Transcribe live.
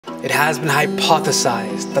It has been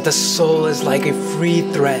hypothesized that the soul is like a free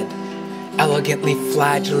thread, elegantly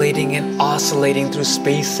flagellating and oscillating through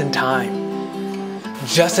space and time.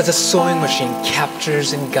 Just as a sewing machine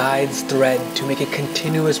captures and guides thread to make a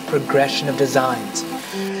continuous progression of designs,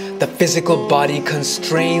 the physical body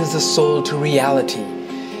constrains the soul to reality,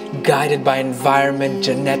 guided by environment,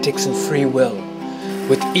 genetics, and free will.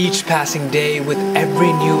 With each passing day, with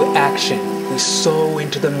every new action, we sew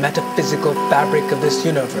into the metaphysical fabric of this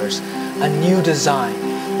universe a new design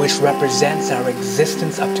which represents our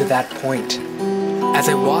existence up to that point. As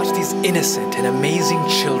I watch these innocent and amazing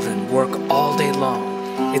children work all day long,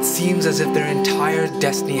 it seems as if their entire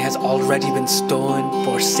destiny has already been stolen,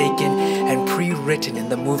 forsaken, and pre-written in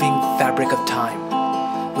the moving fabric of time.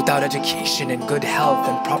 Without education and good health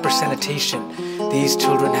and proper sanitation, these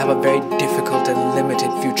children have a very difficult and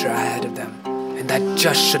limited future ahead of them. And that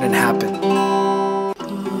just shouldn't happen.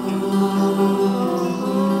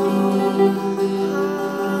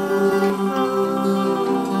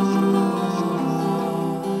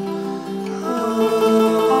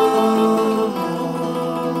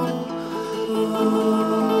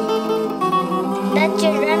 The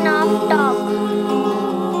children of Tonk.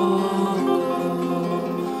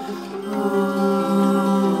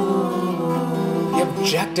 The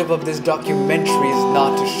objective of this documentary is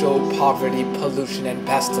not to show poverty, pollution, and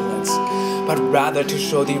pestilence, but rather to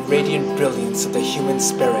show the radiant brilliance of the human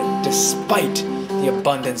spirit despite the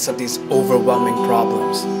abundance of these overwhelming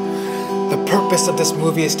problems. The purpose of this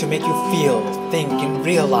movie is to make you feel, think, and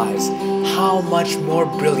realize how much more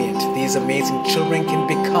brilliant these amazing children can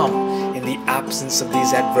become in the absence of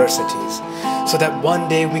these adversities, so that one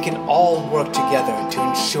day we can all work together to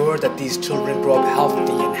ensure that these children grow up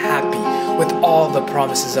healthy and happy with all the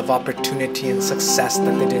promises of opportunity and success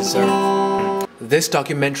that they deserve. This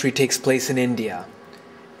documentary takes place in India,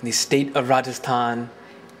 in the state of Rajasthan,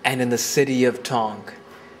 and in the city of Tonk,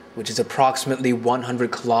 which is approximately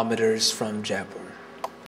 100 kilometers from Jaipur.